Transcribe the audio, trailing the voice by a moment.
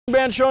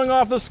Band showing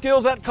off the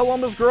skills at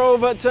Columbus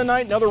Grove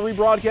tonight. Another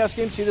rebroadcast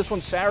game. See this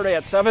one Saturday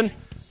at 7.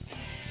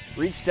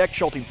 Reed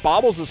Steckschulte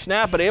bobbles the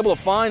snap, but able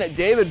to find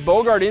David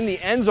Bogart in the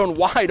end zone,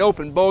 wide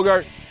open.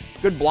 Bogart,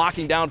 good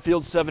blocking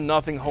downfield,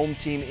 7-0 home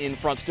team in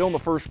front. Still in the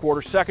first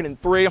quarter, 2nd and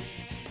 3.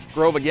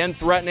 Grove again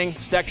threatening.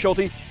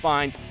 Steckschulte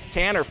finds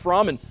Tanner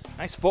Frum, and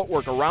nice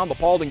footwork around the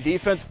Paulding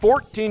defense.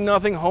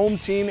 14-0 home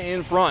team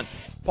in front.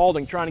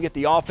 Paulding trying to get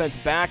the offense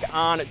back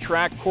on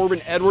track.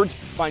 Corbin Edwards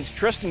finds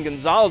Tristan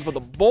Gonzalez, but the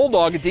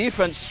Bulldog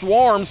defense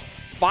swarms.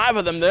 5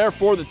 of them there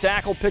for the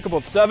tackle, pickup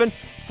of 7.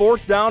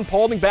 4th down,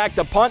 Paulding back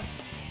to punt,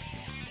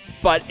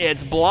 but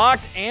it's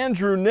blocked.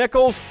 Andrew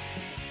Nichols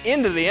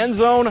into the end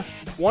zone.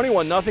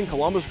 21-0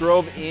 Columbus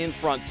Grove in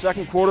front.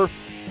 Second quarter,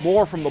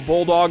 more from the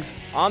Bulldogs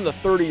on the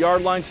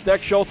 30-yard line.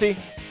 Steckschulte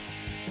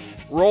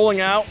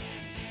rolling out,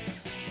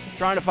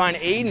 trying to find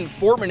Aiden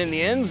Fortman in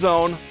the end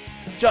zone.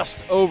 Just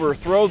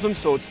overthrows him,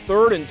 so it's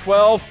 3rd and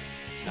 12.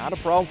 Not a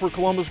problem for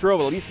Columbus Grove,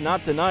 at least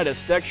not tonight,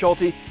 as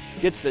Steckschulte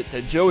gets it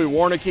to Joey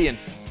Warnicki, and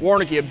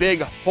Warnicki a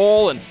big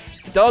hole and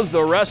does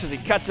the rest as he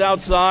cuts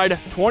outside.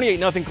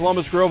 28-0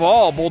 Columbus Grove.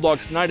 All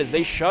Bulldogs tonight as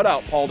they shut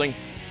out Paulding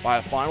by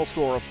a final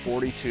score of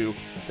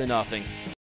 42-0.